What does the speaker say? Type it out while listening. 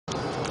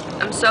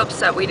I'm so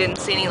upset we didn't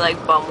see any like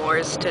bum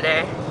wars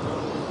today.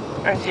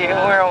 Aren't you?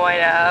 We're in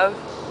White Ave.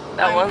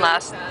 That one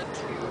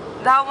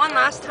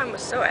last time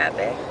was so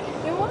epic.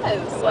 It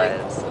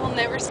was. We'll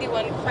never see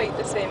one quite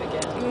the same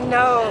again.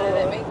 No.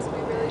 And it makes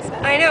me really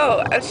sad. I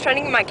know. I was trying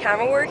to get my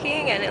camera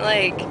working and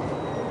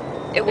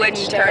it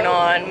wouldn't turn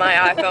on.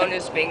 My iPhone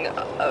is being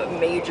a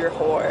major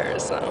whore,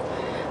 so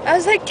I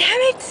was like, damn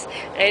it!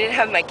 And I didn't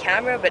have my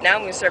camera, but now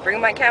I'm gonna start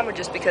bringing my camera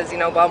just because, you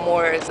know, bum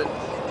wars and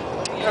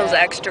those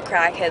extra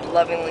crackhead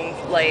loving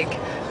like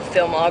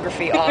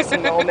filmography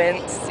awesome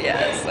moments.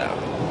 Yeah,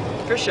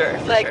 so for sure.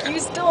 Like, you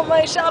stole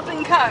my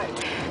shopping cart.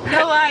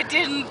 No, I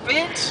didn't,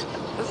 bitch.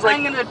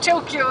 I'm gonna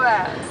choke your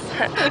ass.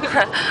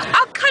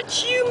 I'll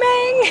cut you,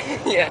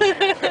 man.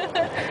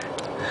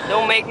 Yeah.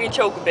 Don't make me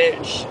choke a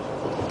bitch.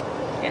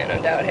 Yeah,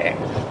 no doubt here.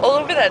 All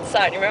over that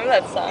sign. You remember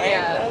that sign?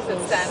 Yeah, that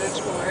was a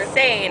sandwich board.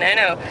 Insane. I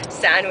know.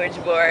 Sandwich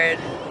board.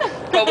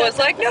 Bobo's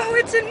like, no,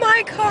 it's in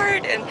my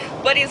cart. And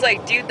Buddy's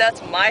like, dude,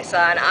 that's my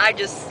sign. I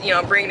just, you know,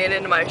 I'm bringing it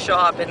into my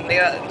shop. And they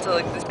got into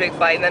like this big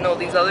fight. And then all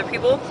these other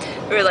people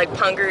who were like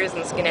punkers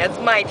and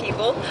skinheads, my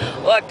people,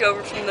 walked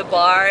over from the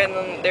bar. And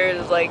then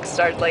there's like,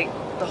 started like,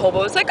 the hobo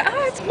was like,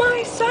 it's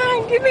my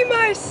sign, give me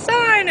my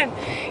sign, and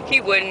he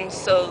wouldn't,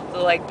 so the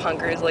like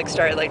punkers like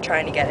started like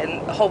trying to get it,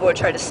 and the hobo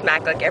tried to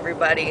smack like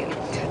everybody, and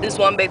this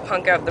one big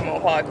punk out of the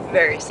mohawk,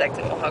 very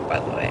sexy mohawk by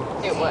the way.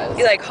 It was.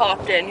 He like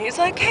hopped in, he's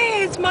like,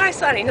 hey, it's my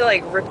sign, and he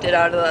like ripped it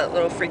out of that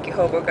little freaky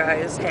hobo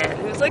guy's hand.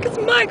 He was like, it's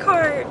my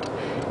card.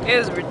 It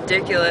was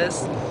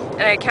ridiculous,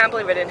 and I can't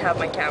believe I didn't have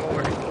my camera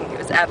working. It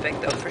was epic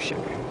though, for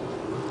sure.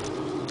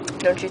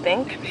 Don't you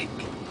think?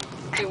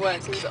 It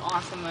was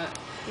awesome.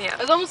 Yeah.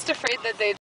 I was almost afraid that they'd